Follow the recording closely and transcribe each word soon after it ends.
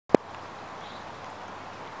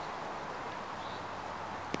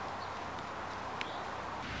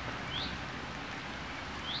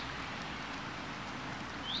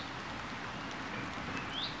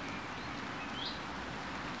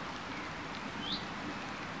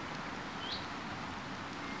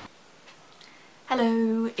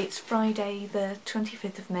Hello, it's Friday the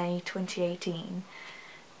 25th of May 2018.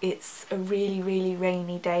 It's a really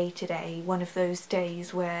rainy day today, one of those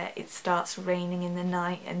days where it starts raining in the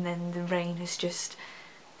night and then the rain has just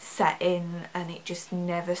set in and it just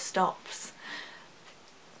never stops.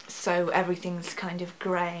 So everything's kind of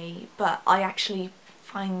grey, but I actually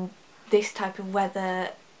find this type of weather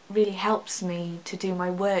really helps me to do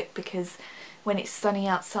my work, because when it's sunny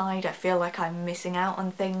outside I feel like I'm missing out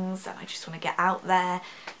on things and I just want to get out there,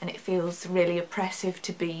 and it feels really oppressive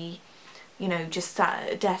to be, you know, just sat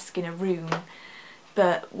at a desk in a room.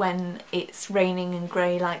 But when it's raining and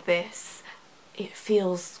grey like this, it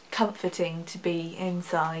feels comforting to be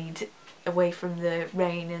inside, away from the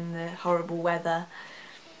rain and the horrible weather.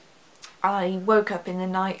 I woke up in the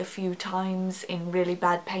night a few times in really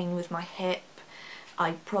bad pain with my hip.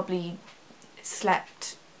 I probably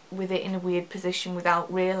slept with it in a weird position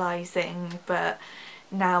without realising, but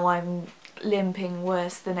now I'm limping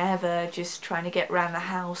worse than ever, just trying to get around the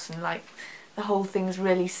house, and like the whole thing's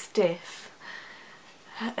really stiff.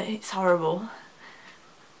 It's horrible.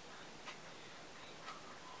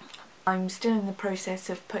 I'm still in the process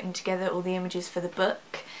of putting together all the images for the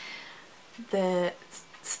book. The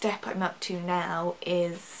step I'm up to now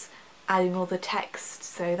is adding all the text,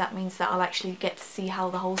 so that means that I'll actually get to see how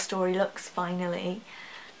the whole story looks finally.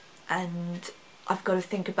 And I've got to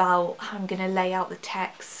think about how I'm going to lay out the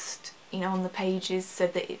text, you know, on the pages so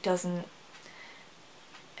that it doesn't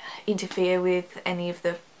interfere with any of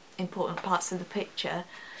the important parts of the picture.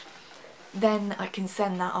 Then I can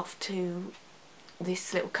send that off to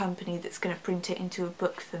this little company that's going to print it into a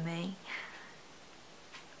book for me.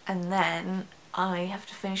 And then I have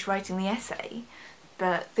to finish writing the essay,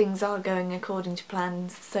 but things are going according to plan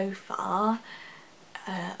so far,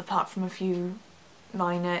 apart from a few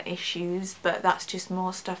minor issues, but that's just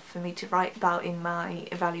more stuff for me to write about in my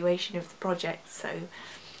evaluation of the project, so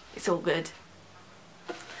it's all good.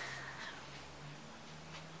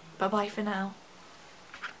 Bye bye for now.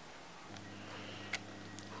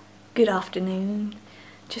 Good afternoon.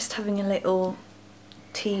 Just having a little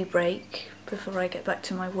tea break before I get back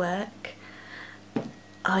to my work.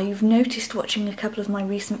 I've noticed watching a couple of my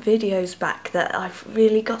recent videos back that I've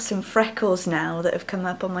really got some freckles now that have come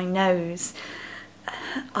up on my nose.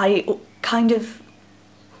 I kind of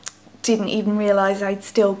didn't even realise I'd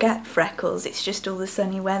still get freckles. It's just all the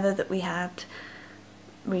sunny weather that we had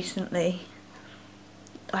recently.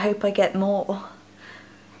 I hope I get more.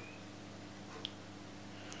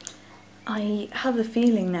 I have a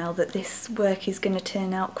feeling now that this work is going to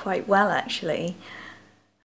turn out quite well, actually.